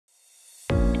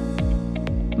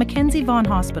Mackenzie Vaughan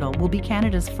Hospital will be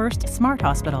Canada's first smart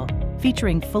hospital,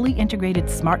 featuring fully integrated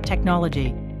smart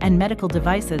technology and medical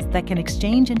devices that can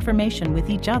exchange information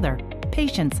with each other,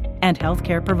 patients, and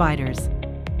healthcare providers.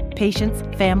 Patients,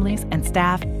 families, and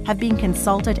staff have been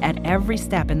consulted at every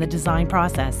step in the design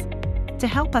process. To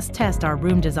help us test our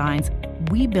room designs,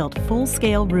 we built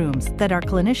full-scale rooms that our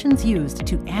clinicians used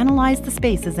to analyze the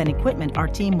spaces and equipment our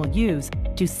team will use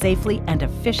to safely and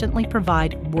efficiently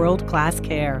provide world-class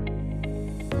care.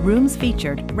 Rooms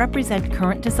featured represent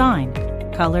current design.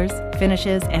 Colors,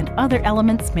 finishes, and other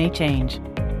elements may change.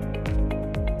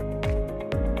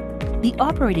 The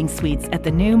operating suites at the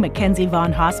new Mackenzie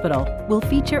Vaughan Hospital will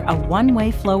feature a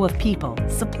one-way flow of people,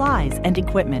 supplies, and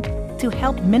equipment to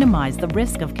help minimize the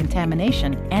risk of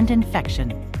contamination and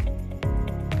infection.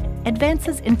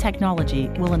 Advances in technology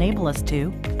will enable us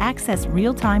to access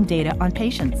real-time data on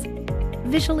patients,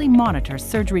 visually monitor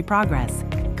surgery progress,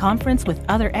 conference with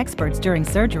other experts during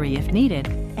surgery if needed,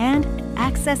 and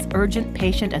access urgent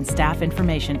patient and staff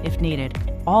information if needed,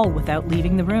 all without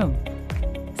leaving the room.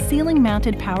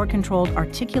 Ceiling-mounted power-controlled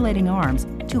articulating arms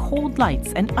to hold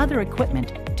lights and other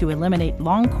equipment to eliminate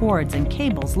long cords and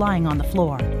cables lying on the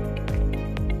floor.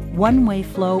 One-way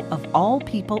flow of all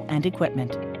people and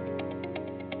equipment.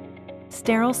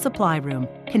 Sterile supply room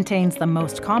contains the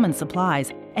most common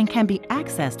supplies and can be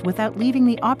accessed without leaving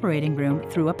the operating room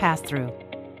through a pass-through.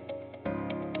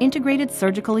 Integrated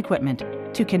surgical equipment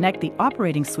to connect the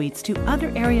operating suites to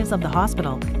other areas of the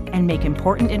hospital and make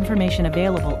important information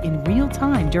available in real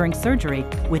time during surgery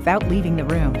without leaving the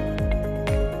room.